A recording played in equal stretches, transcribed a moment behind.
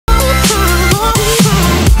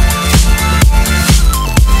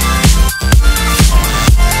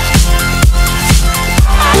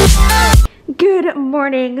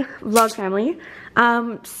morning, vlog family.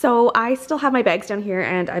 So I still have my bags down here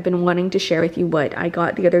and I've been wanting to share with you what I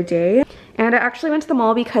got the other day. And I actually went to the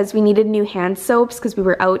mall because we needed new hand soaps because we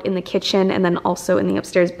were out in the kitchen and then also in the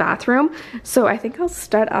upstairs bathroom. So I think I'll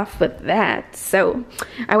start off with that. So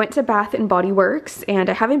I went to Bath and Body Works and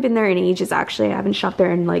I haven't been there in ages actually. I haven't shopped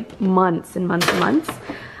there in like months and months and months.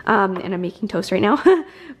 And I'm making toast right now.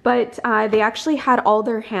 But they actually had all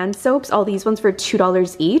their hand soaps, all these ones for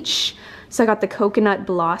 $2 each. So I got the Coconut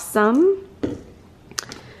Blossom.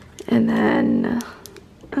 And then,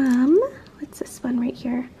 what's this one right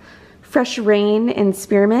here? Fresh Rain and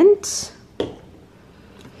Spearmint.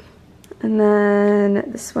 And then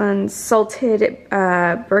this one's Salted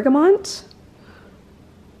Bergamot.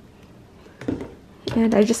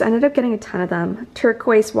 And I just ended up getting a ton of them.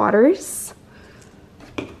 Turquoise Waters.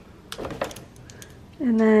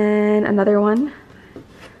 And then another one.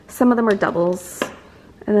 Some of them are doubles.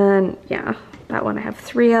 And then, yeah, that one I have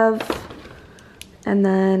 3 of. And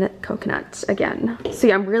then coconut again. So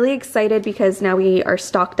yeah, I'm really excited because now we are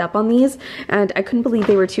stocked up on these and I couldn't believe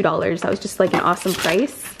they were $2. That was just like an awesome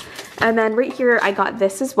price. And then right here I got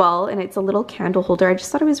this as well and it's a little candle holder. I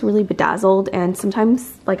just thought it was really bedazzled and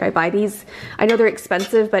sometimes like I buy these, I know they're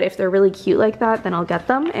expensive, but if they're really cute like that, then I'll get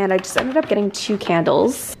them. And I just ended up getting 2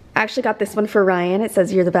 candles. I actually got this one for Ryan. It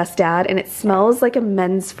says "You're the best dad" and it smells like a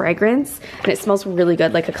men's fragrance and it smells really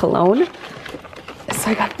good, like a cologne.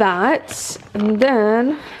 So I got that. And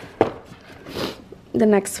then the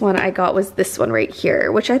next one I got was this one right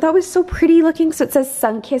here, which I thought was so pretty looking. So it says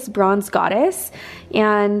 "Sunkissed Bronze Goddess"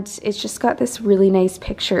 and it's just got this really nice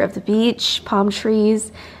picture of the beach, palm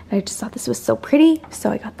trees. And I just thought this was so pretty.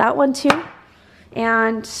 So I got that one too.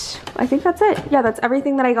 And I think that's it. Yeah, that's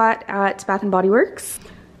everything that I got at Bath and Body Works.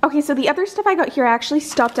 Okay, so the other stuff I got here, I actually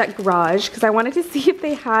stopped at Garage because I wanted to see if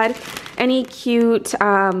they had any cute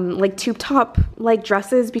like tube top like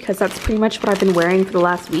dresses because that's pretty much what I've been wearing for the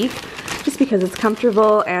last week just because it's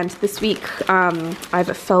comfortable. And this week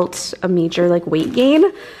I've felt a major like weight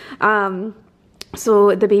gain.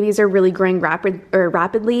 So the babies are really growing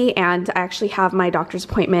rapidly and I actually have my doctor's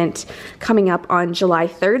appointment coming up on July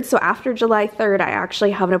 3rd. So after July 3rd, I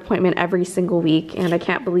actually have an appointment every single week and I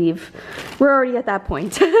can't believe we're already at that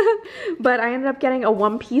point. But I ended up getting a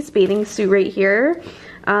one-piece bathing suit right here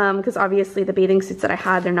because obviously the bathing suits that I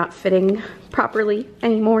had, they're not fitting properly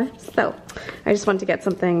anymore. So I just wanted to get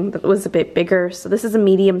something that was a bit bigger. So this is a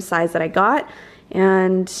medium size that I got.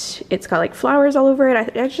 And it's got like flowers all over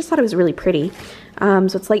it. I just thought it was really pretty. So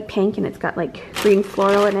it's light pink and it's got like green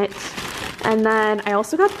floral in it. And then I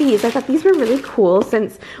also got these. I thought these were really cool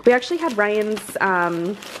since we actually had Ryan's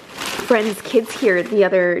friends' kids here the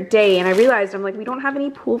other day and I realized I'm like, we don't have any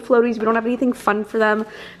pool floaties, we don't have anything fun for them.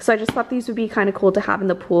 So I just thought these would be kind of cool to have in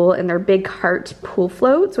the pool, and they're big heart pool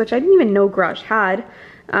floats, which I didn't even know Garage had.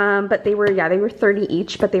 But they were, yeah, they were 30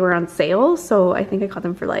 each, but they were on sale. So I think I got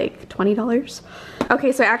them for like $20.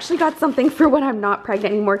 Okay, so I actually got something for when I'm not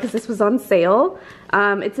pregnant anymore because this was on sale.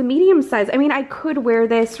 It's a medium size. I mean, I could wear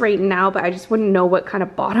this right now, but I just wouldn't know what kind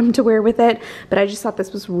of bottom to wear with it. But I just thought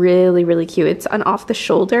this was really, really cute. It's an off the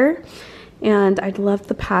shoulder. And I love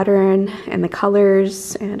the pattern and the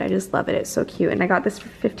colors and I just love it. It's so cute. And I got this for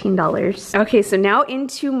 $15. Okay, so now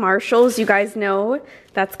into Marshalls. You guys know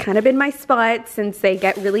that's kind of been my spot since they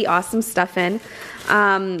get really awesome stuff in.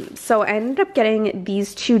 So I ended up getting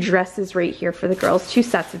these 2 dresses right here for the girls, 2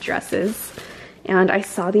 sets of dresses. And I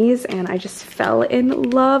saw these and I just fell in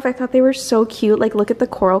love. I thought they were so cute. Like, look at the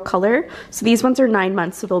coral color. So these ones are 9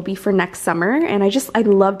 months, so they'll be for next summer. And I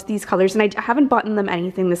loved these colors. And I haven't bought them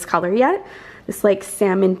anything this color yet. This like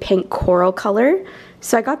salmon pink coral color.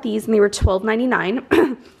 So I got these and they were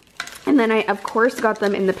 $12.99. And then I, of course, got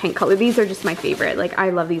them in the pink color. These are just my favorite. Like, I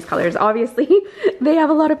love these colors. Obviously, they have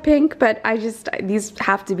a lot of pink, but these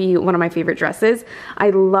have to be one of my favorite dresses. I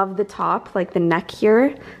love the top, like the neck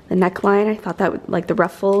here, the neckline. I thought that, like the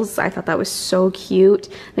ruffles, I thought that was so cute.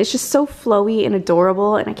 And it's just so flowy and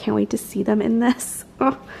adorable, and I can't wait to see them in this.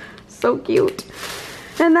 Oh, so cute.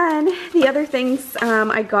 And then the other things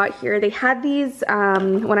I got here, they had these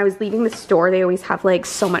when I was leaving the store. They always have like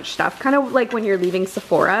so much stuff, kind of like when you're leaving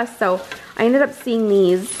Sephora. So I ended up seeing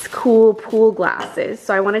these cool pool glasses.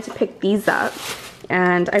 So I wanted to pick these up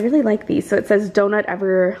and I really like these. So it says "Don't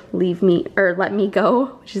ever leave me or let me go,"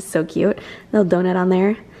 which is so cute. Little donut on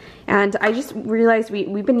there. And I just realized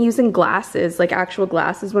we've been using glasses, like actual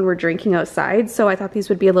glasses, when we're drinking outside. So I thought these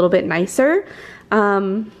would be a little bit nicer,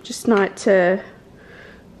 just not to,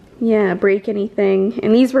 yeah, break anything.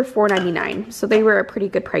 And these were $4.99, so they were a pretty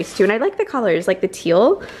good price too. And I like the colors, like the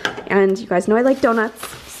teal. And you guys know I like donuts,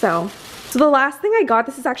 so So the last thing I got,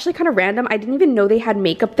 this is actually kind of random. I didn't even know they had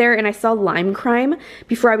makeup there, and I saw Lime Crime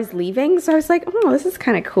before I was leaving. So I was like, oh, this is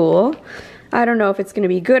kind of cool. I don't know if it's gonna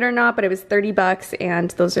be good or not, but it was 30 bucks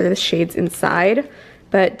and those are the shades inside.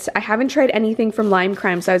 But I haven't tried anything from Lime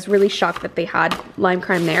Crime, so I was really shocked that they had Lime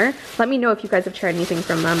Crime there. Let me know if you guys have tried anything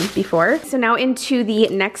from them before. So now into the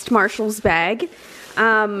next Marshalls bag.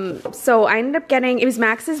 So I ended up getting, it was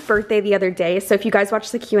Max's birthday the other day. So if you guys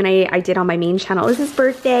watched the Q&A I did on my main channel, it was his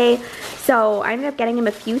birthday. So I ended up getting him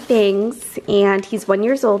a few things, and he's 1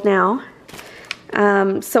 year old now.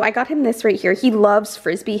 So I got him this right here. He loves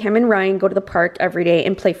Frisbee. Him and Ryan go to the park every day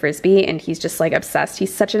and play Frisbee, and he's just like obsessed.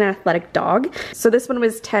 He's such an athletic dog. So this one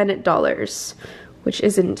was $10, which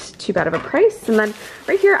isn't too bad of a price. And then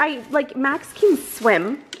right here, Max can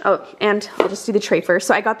swim. Oh, and I'll just do the tray first.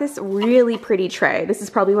 So I got this really pretty tray. This is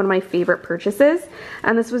probably one of my favorite purchases.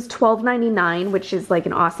 And this was $12.99, which is like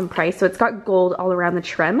an awesome price. So it's got gold all around the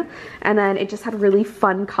trim. And then it just had really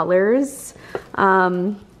fun colors.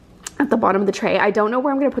 At the bottom of the tray. I don't know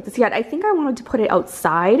where I'm gonna put this yet. I think I wanted to put it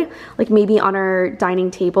outside, like maybe on our dining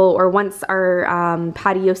table, or once our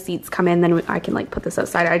patio seats come in, then I can like put this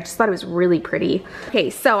outside. I just thought it was really pretty. Okay,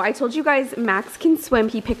 so I told you guys Max can swim.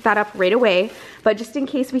 He picked that up right away, but just in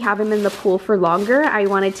case we have him in the pool for longer, I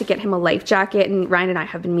wanted to get him a life jacket, and Ryan and I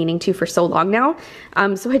have been meaning to for so long now.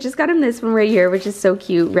 So I just got him this one right here, which is so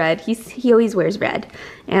cute, red. He always wears red.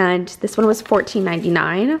 And this one was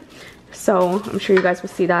 $14.99. So I'm sure you guys will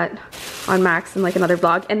see that on Max in like another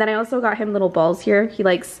vlog. And then I also got him little balls here. He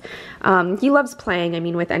likes, he loves playing, I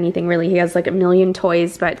mean, with anything really. He has like a million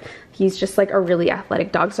toys, but he's just like a really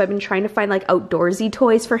athletic dog. So I've been trying to find like outdoorsy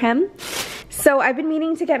toys for him. So I've been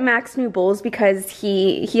meaning to get Max new bowls because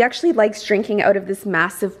he actually likes drinking out of this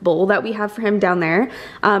massive bowl that we have for him down there.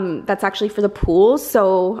 That's actually for the pool.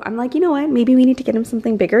 So I'm like, you know what, maybe we need to get him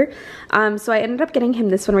something bigger. So I ended up getting him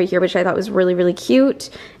this one right here, which I thought was really, really cute.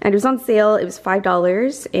 And it was on sale. It was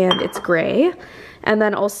 $5 and it's gray. And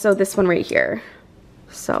then also this one right here.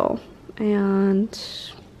 So, and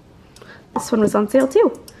this one was on sale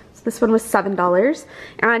too. This one was $7.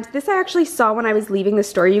 And this I actually saw when I was leaving the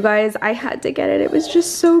store, you guys. I had to get it. It was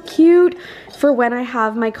just so cute for when I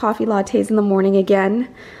have my coffee lattes in the morning again.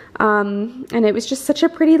 And it was just such a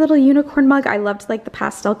pretty little unicorn mug. I loved like the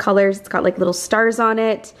pastel colors. It's got like little stars on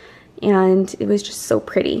it. And it was just so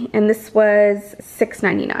pretty. And this was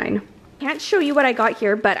 $6.99. Can't show you what I got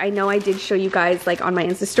here, but I know I did show you guys like on my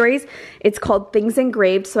Insta stories. It's called Things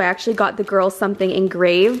Engraved. So I actually got the girls something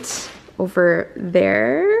engraved over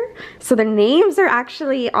there. So the names are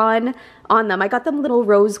actually on them. I got them little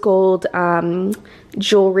rose gold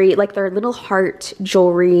jewelry, like their little heart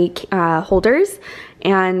jewelry holders,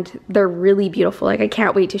 and they're really beautiful. Like I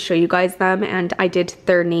can't wait to show you guys them, and I did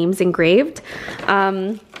their names engraved.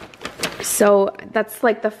 So that's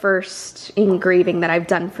like the first engraving that I've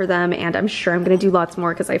done for them, and I'm sure I'm gonna do lots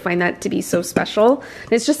more because I find that to be so special.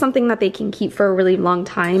 It's just something that they can keep for a really long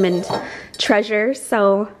time and treasure.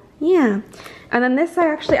 So yeah. And then this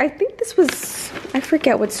I think this was, I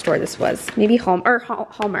forget what store this was. Maybe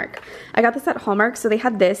Hallmark. I got this at Hallmark. So they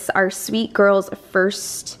had this, our Sweet Girls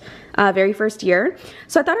very first year.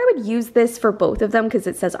 So I thought I would use this for both of them because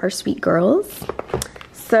it says Our Sweet Girls.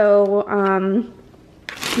 So,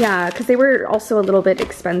 yeah, because they were also a little bit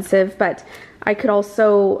expensive, but I could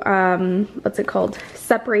also, what's it called?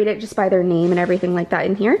 Separate it just by their name and everything like that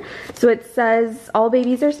in here. So it says all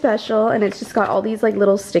babies are special, and it's just got all these like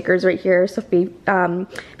little stickers right here. So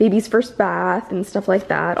baby's first bath and stuff like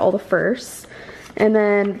that, all the firsts. And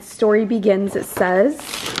then story begins, it says.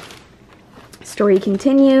 Story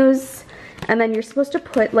continues. And then you're supposed to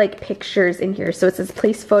put like pictures in here. So it says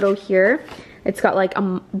place photo here. It's got like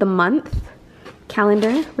the month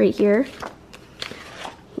calendar right here.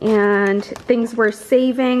 And things we're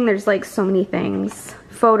saving, there's like so many things.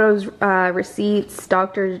 Photos, receipts,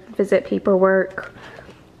 doctor visit paperwork,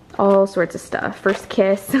 all sorts of stuff. First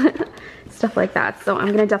kiss, stuff like that. So I'm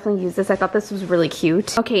gonna definitely use this. I thought this was really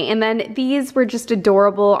cute. Okay, and then these were just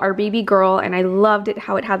adorable. Our baby girl, and I loved it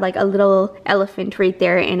how it had like a little elephant right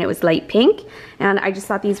there, and it was light pink. And I just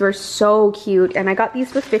thought these were so cute. And I got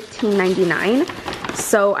these for $15.99.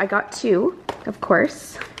 So I got two, of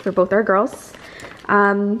course, for both our girls.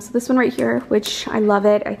 So this one right here, which I love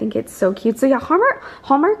it. I think it's so cute. So yeah,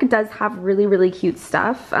 Hallmark does have really, really cute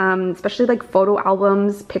stuff, especially like photo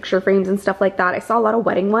albums, picture frames and stuff like that. I saw a lot of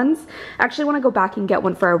wedding ones. I actually want to go back and get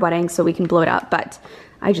one for our wedding so we can blow it up, but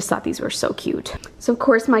I just thought these were so cute. So of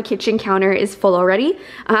course my kitchen counter is full already.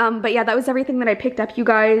 But yeah, that was everything that I picked up, you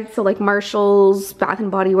guys. So like Marshalls, Bath and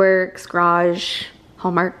Body Works, Garage,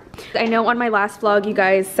 Hallmark. I know on my last vlog you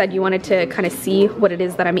guys said you wanted to kind of see what it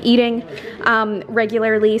is that I'm eating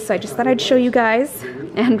regularly, so I just thought I'd show you guys,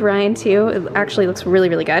 and Ryan too. It actually looks really,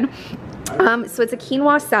 really good. So it's a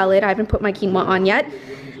quinoa salad. I haven't put my quinoa on yet.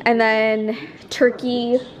 And then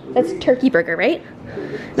turkey, that's turkey burger, right?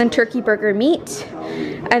 Then turkey burger meat,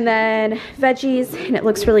 and then veggies, and it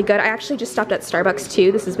looks really good. I actually just stopped at Starbucks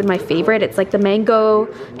too. This has been my favorite. It's like the mango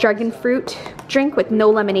dragon fruit drink with no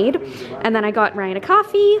lemonade. And then I got Ryan a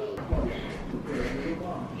coffee.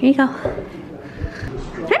 Here you go.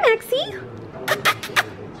 Hi, Maxie.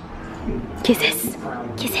 Kisses.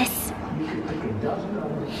 Kisses.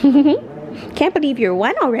 Can't believe you're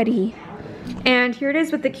one already. And here it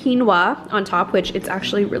is with the quinoa on top, which it's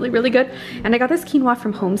actually really, really good. And I got this quinoa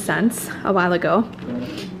from HomeSense a while ago.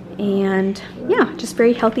 And yeah, just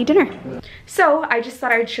very healthy dinner. So I just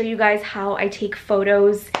thought I would show you guys how I take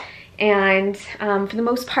photos. And for the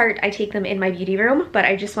most part, I take them in my beauty room, but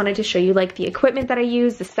I just wanted to show you like the equipment that I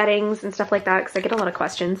use, the settings and stuff like that, because I get a lot of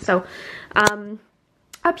questions. So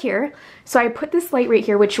up here, so I put this light right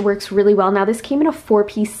here, which works really well. Now this came in a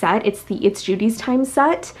 4-piece set. It's the It's Judy's Time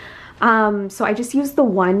set. So I just use the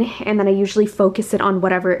one, and then I usually focus it on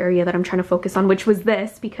whatever area that I'm trying to focus on, which was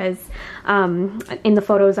this, because in the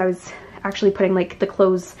photos I was actually putting like the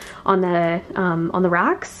clothes on the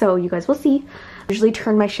rack, so you guys will see. I usually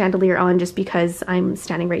turn my chandelier on just because I'm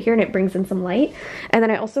standing right here and it brings in some light. And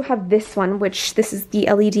then I also have this one, which this is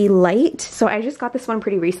the LED light. So I just got this one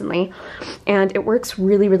pretty recently and it works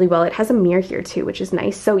really, really well. It has a mirror here too, which is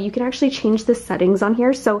nice. So you can actually change the settings on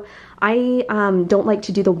here. So I don't like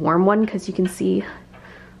to do the warm one because you can see,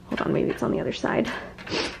 hold on, maybe it's on the other side.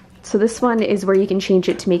 So this one is where you can change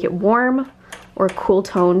it to make it warm or cool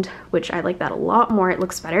toned, which I like that a lot more. It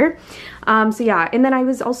looks better. So yeah, and then I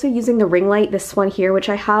was also using the ring light, this one here, which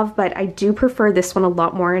I have, but I do prefer this one a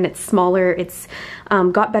lot more, and it's smaller. It's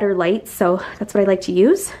got better light, so that's what I like to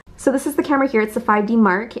use. So this is the camera here. It's the 5D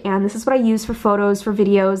Mark, and this is what I use for photos, for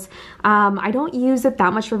videos. I don't use it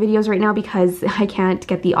that much for videos right now because I can't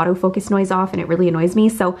get the autofocus noise off and it really annoys me.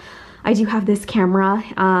 So I do have this camera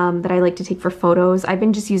that I like to take for photos. I've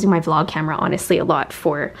been just using my vlog camera honestly a lot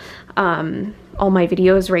for all my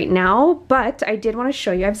videos right now, but I did want to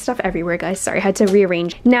show you. I have stuff everywhere, guys. Sorry, I had to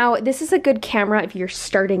rearrange. Now, this is a good camera if you're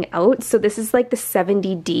starting out. So this is like the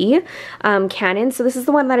 70D Canon. So this is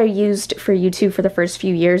the one that I used for YouTube for the first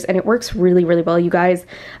few years, and it works really, really well, you guys.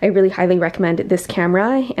 I really highly recommend this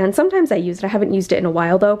camera, and sometimes I use it. I haven't used it in a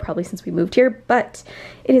while though, probably since we moved here, but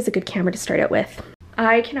it is a good camera to start out with.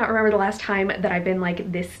 I cannot remember the last time that I've been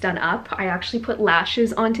like this done up. I actually put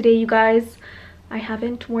lashes on today, you guys. I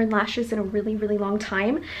haven't worn lashes in a really, really long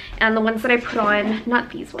time. And the ones that I put on, not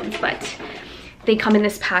these ones, but they come in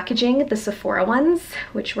this packaging, the Sephora ones,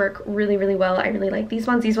 which work really, really well. I really like these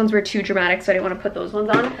ones. These ones were too dramatic, so I didn't want to put those ones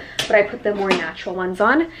on, but I put the more natural ones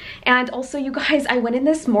on. And also, you guys, I went in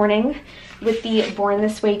this morning with the Born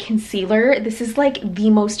This Way concealer. This is like the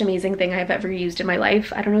most amazing thing I've ever used in my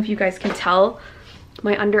life. I don't know if you guys can tell.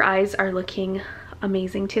 My under eyes are looking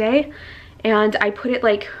amazing today. And I put it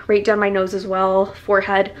like right down my nose as well,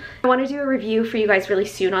 forehead. I want to do a review for you guys really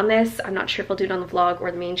soon on this. I'm not sure if I'll do it on the vlog or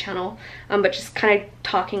the main channel, but just kind of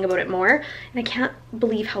talking about it more. And I can't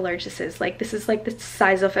believe how large this is. Like, this is like the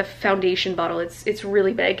size of a foundation bottle. It's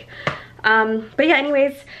really big. But yeah,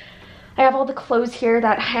 anyways, I have all the clothes here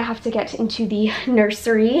that I have to get into the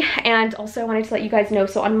nursery. And also I wanted to let you guys know,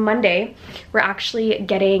 so on Monday, we're actually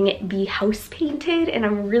getting the house painted, and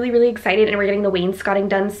I'm really, really excited, and we're getting the wainscoting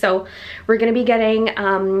done. So we're gonna be getting,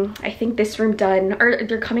 I think this room done, or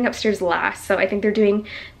they're coming upstairs last. So I think they're doing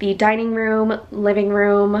the dining room, living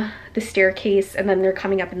room, the staircase, and then they're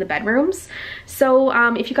coming up in the bedrooms. So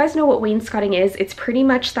if you guys know what wainscoting is, it's pretty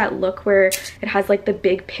much that look where it has like the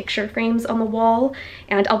big picture frames on the wall,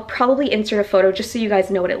 and I'll probably insert a photo just so you guys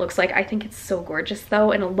know what it looks like. I think it's so gorgeous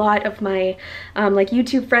though, and a lot of my like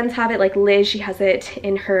YouTube friends have it. Like Liz, she has it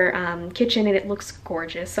in her kitchen, and it looks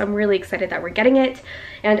gorgeous. So I'm really excited that we're getting it,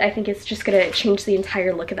 and I think it's just gonna change the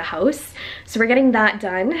entire look of the house. So we're getting that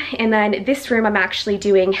done, and then this room I'm actually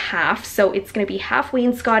doing half, so it's gonna be half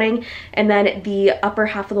wainscoting, and then the upper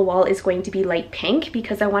half of the wall is going to be light pink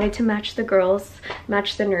because I wanted to match the girls,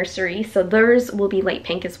 match the nursery, so theirs will be light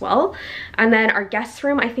pink as well. And then our guest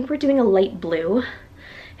room, I think we're doing a light blue,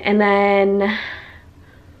 and then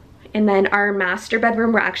our master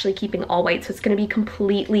bedroom we're actually keeping all white, so it's going to be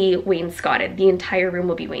completely wainscoted. The entire room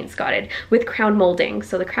will be wainscoted with crown molding.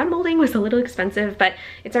 So the crown molding was a little expensive, but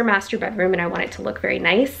it's our master bedroom and I want it to look very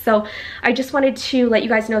nice. So I just wanted to let you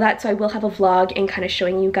guys know that. So I will have a vlog and kind of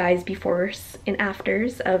showing you guys befores and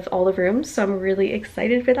afters of all the rooms. So I'm really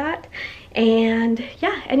excited for that. And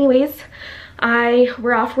yeah, anyways,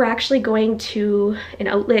 We're actually going to an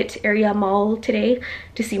outlet area mall today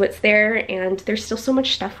to see what's there, and there's still so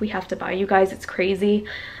much stuff we have to buy, you guys. It's crazy.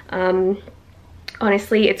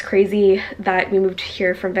 Honestly, it's crazy that we moved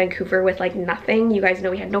here from Vancouver with like nothing. You guys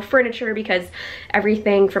know we had no furniture because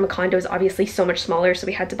everything from a condo is obviously so much smaller, so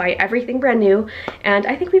we had to buy everything brand new, and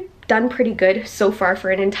I think we've done pretty good so far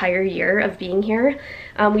for an entire year of being here.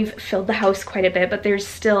 We've filled the house quite a bit, but there's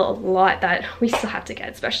still a lot that we still have to get,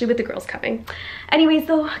 especially with the girls coming. Anyways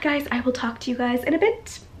though, guys, I will talk to you guys in a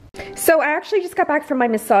bit. So I actually just got back from my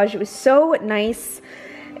massage. It was so nice.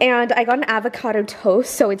 And I got an avocado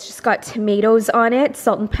toast, so it's just got tomatoes on it,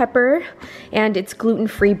 salt and pepper, and it's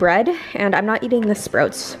gluten-free bread, and I'm not eating the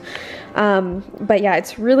sprouts. But yeah,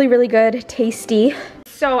 it's really, really good, tasty.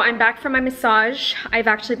 So I'm back from my massage. I've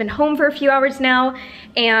actually been home for a few hours now,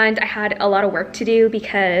 and I had a lot of work to do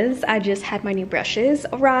because I just had my new brushes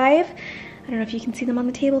arrive. I don't know if you can see them on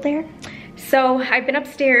the table there. So I've been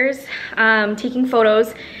upstairs taking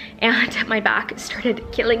photos, and my back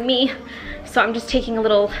started killing me. So I'm just taking a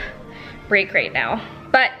little break right now.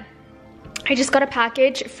 But I just got a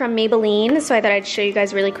package from Maybelline, so I thought I'd show you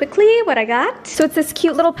guys really quickly what I got. So it's this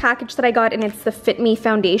cute little package that I got, and it's the Fit Me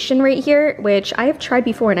foundation right here, which I have tried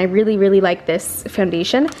before, and I really, really like this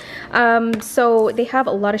foundation. So they have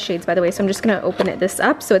a lot of shades, by the way, so I'm just gonna open this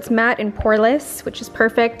up. So it's matte and poreless, which is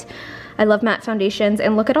perfect. I love matte foundations,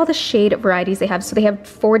 and look at all the shade varieties they have. So they have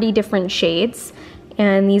 40 different shades,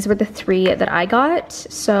 and these were the 3 that I got.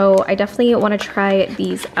 So I definitely want to try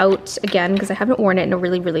these out again because I haven't worn it in a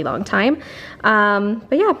really, really long time.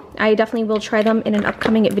 But yeah, I definitely will try them in an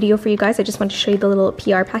upcoming video for you guys. I just want to show you the little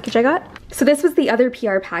PR package I got. So this was the other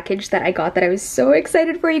PR package that I got that I was so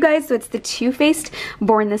excited for, you guys. So it's the Too Faced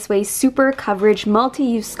Born This Way Super Coverage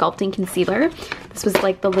Multi-Use Sculpting Concealer. This was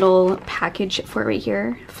like the little package for right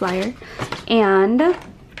here, flyer. And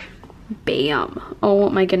bam. Oh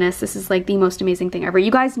my goodness, this is like the most amazing thing ever.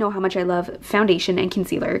 You guys know how much I love foundation and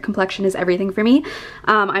concealer. Complexion is everything for me.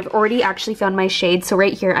 I've already actually found my shade. So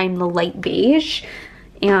right here, I'm the light beige,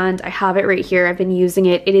 and I have it right here. I've been using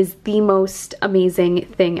it. It is the most amazing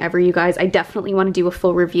thing ever, you guys. I definitely want to do a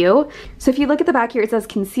full review. So if you look at the back here, it says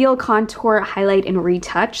conceal, contour, highlight, and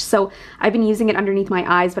retouch. So I've been using it underneath my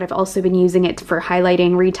eyes, but I've also been using it for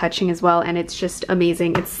highlighting, retouching as well, and it's just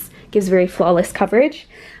amazing. Gives very flawless coverage.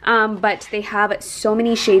 But they have so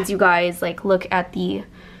many shades, you guys. Like, look at the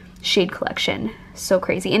shade collection. So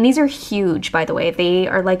crazy. And these are huge, by the way. They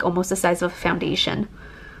are like almost the size of a foundation.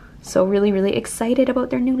 So really, really excited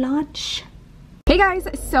about their new launch. Hey guys,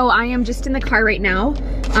 so I am just in the car right now.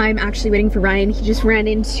 I'm actually waiting for Ryan. He just ran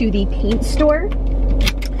into the paint store.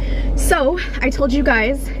 So I told you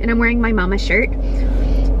guys, and I'm wearing my mama shirt.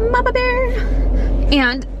 Mama bear.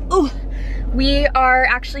 And, oh, we are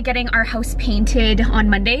actually getting our house painted on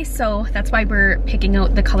Monday, so that's why we're picking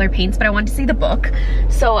out the color paints, but I wanted to see the book.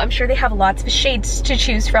 So I'm sure they have lots of shades to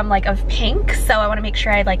choose from, like of pink, so I want to make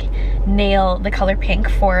sure I like nail the color pink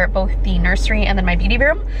for both the nursery and then my beauty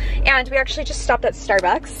room. And we actually just stopped at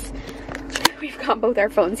Starbucks. We've got both our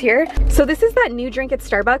phones here. So this is that new drink at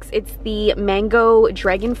Starbucks. It's the mango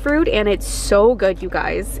dragon fruit, and it's so good, you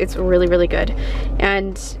guys. It's really, really good.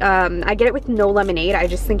 And I get it with no lemonade. I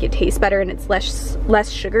just think it tastes better and it's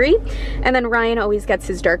less sugary. And then Ryan always gets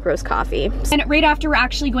his dark roast coffee. And right after, we're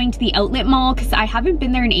actually going to the outlet mall because I haven't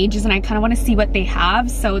been there in ages and I kind of want to see what they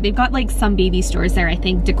have. So they've got like some baby stores there, I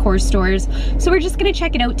think, decor stores. So we're just gonna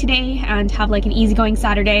check it out today and have like an easygoing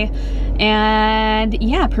Saturday. And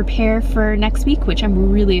yeah, prepare for next week, which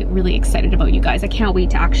I'm really, really excited about, you guys. I can't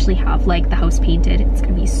wait to actually have like the house painted. It's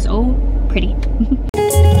gonna be so pretty.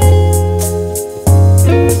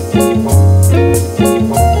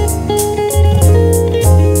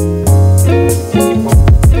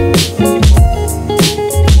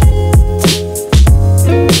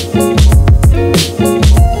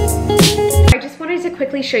 I just wanted to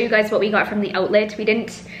quickly show you guys what we got from the outlet. We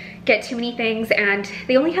didn't get too many things, and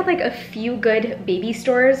they only had like a few good baby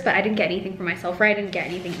stores, but I didn't get anything for myself, right? I didn't get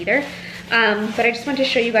anything either. But I just wanted to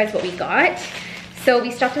show you guys what we got. So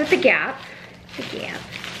we stopped at the Gap.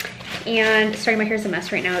 And sorry, my hair's a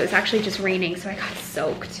mess right now. It was actually just raining, so I got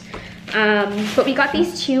soaked. But we got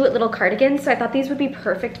these 2 little cardigans, so I thought these would be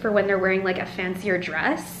perfect for when they're wearing like a fancier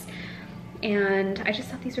dress. And I just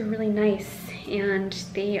thought these were really nice, and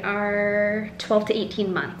they are 12 to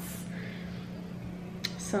 18 months.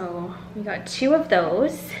 So we got 2 of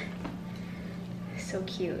those. So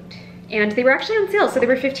cute. And they were actually on sale, so they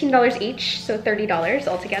were $15 each, so $30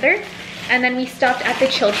 altogether. And then we stopped at the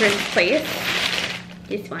children's place.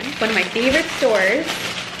 This one of my favorite stores.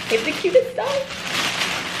 They have the cutest stuff.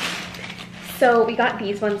 So we got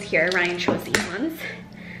these ones here. Ryan chose these ones.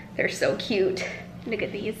 They're so cute. Look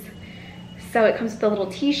at these. So it comes with a little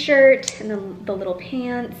t-shirt and then the little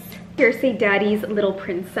pants. Here say Daddy's Little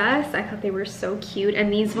Princess. I thought they were so cute.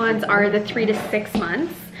 And these ones are the 3 to 6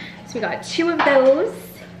 months. So we got 2 of those.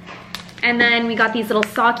 And then we got these little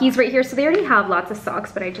sockies right here. So they already have lots of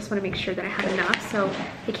socks, but I just want to make sure that I have enough. So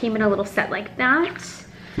they came in a little set like that.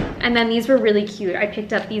 And then these were really cute. I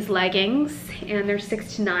picked up these leggings and they're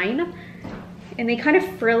 6 to 9. And they kind of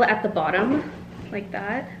frill at the bottom like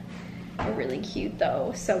that. They're really cute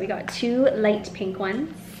though. So we got 2 light pink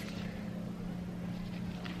ones.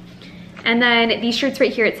 And then these shirts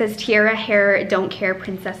right here, it says Tiara Hair Don't Care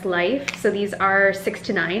Princess Life. So these are 6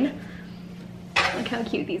 to 9. Look how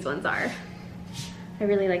cute these ones are. I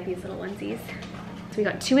really like these little onesies. So we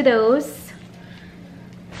got 2 of those.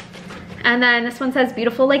 And then this one says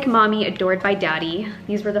Beautiful Like Mommy, Adored by Daddy.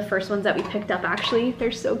 These were the first ones that we picked up actually.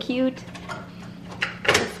 They're so cute.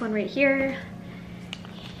 This one right here.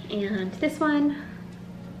 And this one.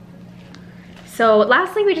 So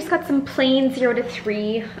lastly, we just got some plain 0 to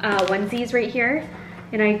 3 onesies right here.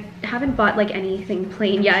 And I haven't bought like anything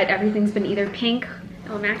plain yet. Everything's been either pink.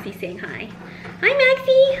 Oh, Maxie's saying hi. Hi,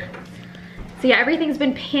 Maxie. So yeah, everything's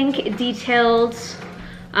been pink, detailed,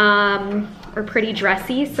 or pretty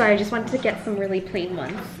dressy. So I just wanted to get some really plain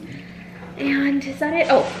ones. And is that it?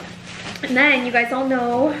 Oh, and then you guys all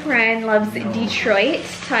know Ryan loves Detroit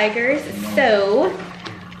Tigers. So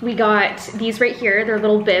we got these right here. They're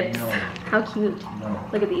little bibs. How cute.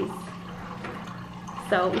 Look at these.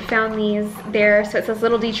 So we found these there. So it says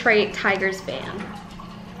Little Detroit Tigers fan.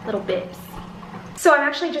 Little bibs. So I'm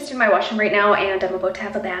actually just in my washroom right now and I'm about to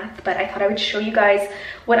have a bath, but I thought I would show you guys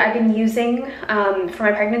what I've been using for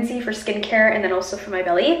my pregnancy, for skincare, and then also for my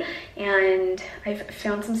belly. And I've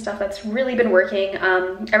found some stuff that's really been working.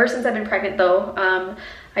 Ever since I've been pregnant though,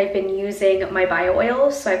 I've been using my bio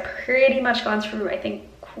oil. So I've pretty much gone through, I think,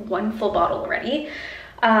 1 full bottle already.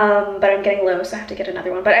 But I'm getting low, so I have to get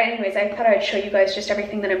another one. But anyways, I thought I'd show you guys just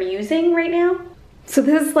everything that I'm using right now. So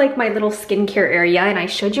this is like my little skincare area, and I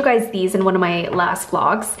showed you guys these in one of my last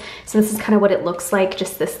vlogs. So this is kind of what it looks like,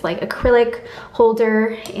 just this like acrylic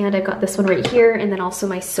holder, and I've got this one right here, and then also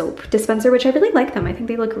my soap dispenser, which I really like them. I think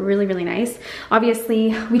they look really, really nice.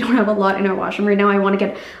 Obviously, we don't have a lot in our washroom right now. I want to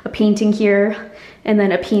get a painting here, and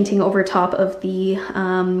then a painting over top of the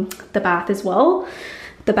bath as well.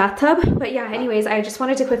 The bathtub. But yeah, anyways, I just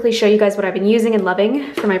wanted to quickly show you guys what I've been using and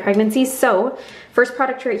loving for my pregnancy. So first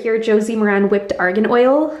product right here, Josie Moran Whipped Argan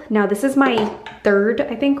Oil. Now this is my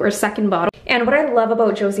 3rd, I think, or 2nd bottle. And what I love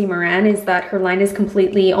about Josie Moran is that her line is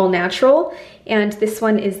completely all natural. And this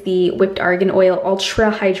one is the Whipped Argan Oil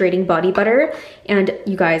Ultra Hydrating Body Butter. And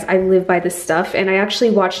you guys, I live by this stuff. And I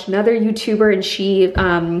actually watched another YouTuber and she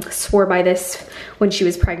swore by this when she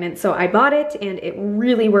was pregnant. So I bought it and it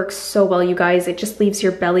really works so well, you guys. It just leaves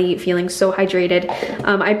your belly feeling so hydrated.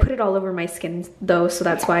 I put it all over my skin though, so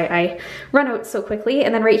that's why I run out so quickly.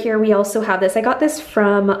 And then right here, we also have this. I got this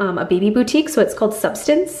from a baby boutique, so it's called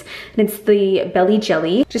Substance. And it's the Belly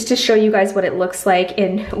Jelly. Just to show you guys what it looks like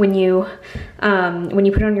when you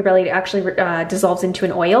put it on your belly, it actually dissolves into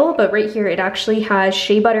an oil. But right here, it actually has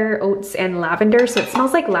shea butter, oats, and lavender. So it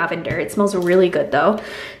smells like lavender. It smells really good though.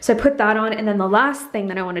 So I put that on. And then the last thing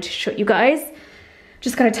that I wanted to show you guys,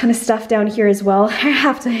 just got a ton of stuff down here as well. I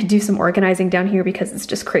have to do some organizing down here because it's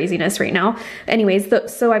just craziness right now. Anyways,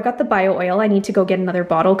 so I've got the bio oil. I need to go get another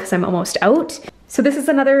bottle because I'm almost out. So this is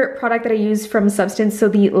another product that I use from Substance, so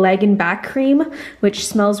the Leg and Back Cream, which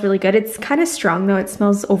smells really good. It's kind of strong though, it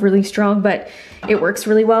smells overly strong, but it works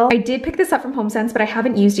really well. I did pick this up from HomeSense, but I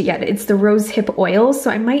haven't used it yet. It's the Rose Hip Oil,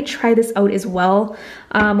 so I might try this out as well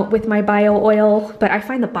with my bio oil, but I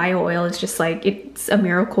find the bio oil is just like, it's a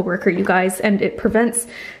miracle worker, you guys, and it prevents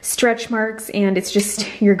stretch marks, and it's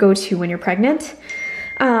just your go-to when you're pregnant.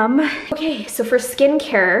 Okay, so for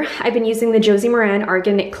skincare, I've been using the Josie Moran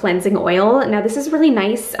Argan Cleansing Oil. Now this is really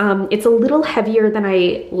nice. It's a little heavier than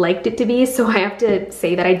I liked it to be, so I have to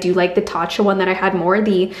say that I do like the Tatcha one that I had more,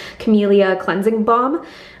 the Camellia Cleansing Balm,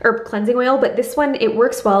 or Cleansing Oil, but this one, it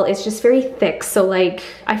works well. It's just very thick, so like,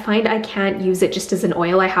 I find I can't use it just as an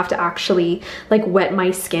oil. I have to actually like wet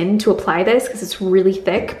my skin to apply this because it's really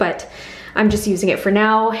thick, but I'm just using it for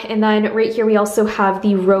now. And then right here, we also have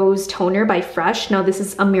the Rose Toner by Fresh. Now this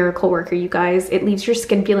is a miracle worker, you guys. It leaves your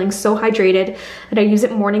skin feeling so hydrated, and I use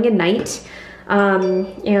it morning and night.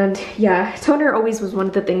 And yeah, toner always was one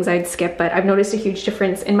of the things I'd skip, but I've noticed a huge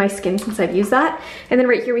difference in my skin since I've used that. And then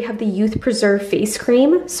right here, we have the Youth Preserve Face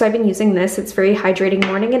Cream. So I've been using this. It's very hydrating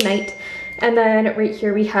morning and night. And then right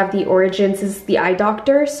here, we have the Origins, this is the Eye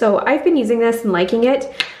Doctor. So I've been using this and liking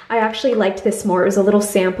it. I actually liked this more. It was a little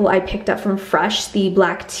sample I picked up from Fresh, the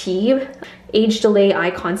black tea. Age Delay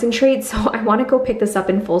Eye Concentrate. So I want to go pick this up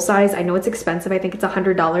in full size. I know it's expensive. I think it's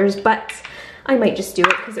 $100, but I might just do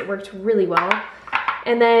it because it worked really well.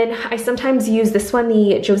 And then I sometimes use this one,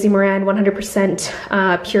 the Josie Moran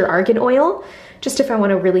 100% Pure Argan Oil. Just if I want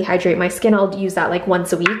to really hydrate my skin, I'll use that like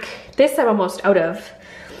once a week. This I'm almost out of.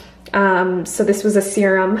 So this was a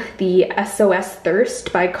serum, the SOS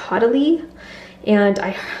Thirst by Caudalie. And I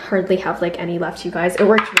hardly have like any left, you guys. It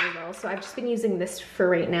worked really well. So I've just been using this for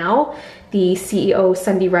right now, the CEO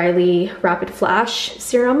Sunday Riley Rapid Flash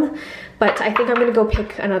Serum. But I think I'm gonna go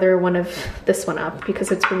pick another one of this one up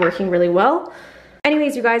because it's been working really well.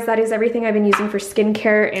 Anyways, you guys, that is everything I've been using for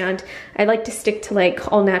skincare, and I like to stick to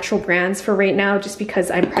like all natural brands for right now just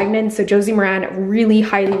because I'm pregnant. So Josie Moran, really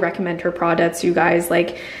highly recommend her products, you guys.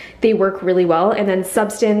 Like, they work really well. And then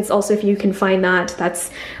Substance, also if you can find that,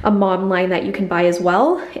 that's a mom line that you can buy as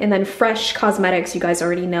well. And then Fresh Cosmetics, you guys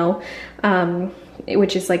already know,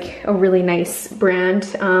 which is like a really nice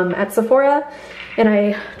brand at Sephora. And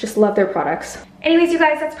I just love their products. Anyways, you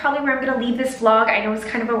guys, that's probably where I'm gonna leave this vlog. I know it's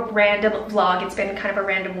kind of a random vlog. It's been kind of a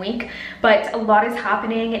random week, but a lot is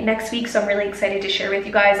happening next week, so I'm really excited to share with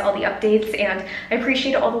you guys all the updates, and I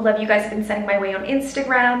appreciate all the love you guys have been sending my way on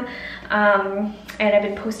Instagram. And I've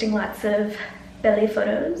been posting lots of belly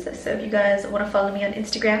photos, so if you guys want to follow me on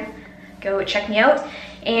Instagram, go check me out.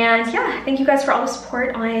 And yeah, thank you guys for all the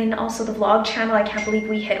support on also the vlog channel. I can't believe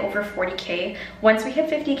we hit over 40K. Once we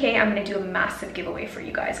hit 50K, I'm gonna do a massive giveaway for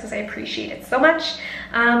you guys because I appreciate it so much.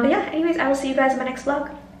 But yeah, anyways, I will see you guys in my next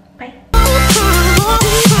vlog. Bye.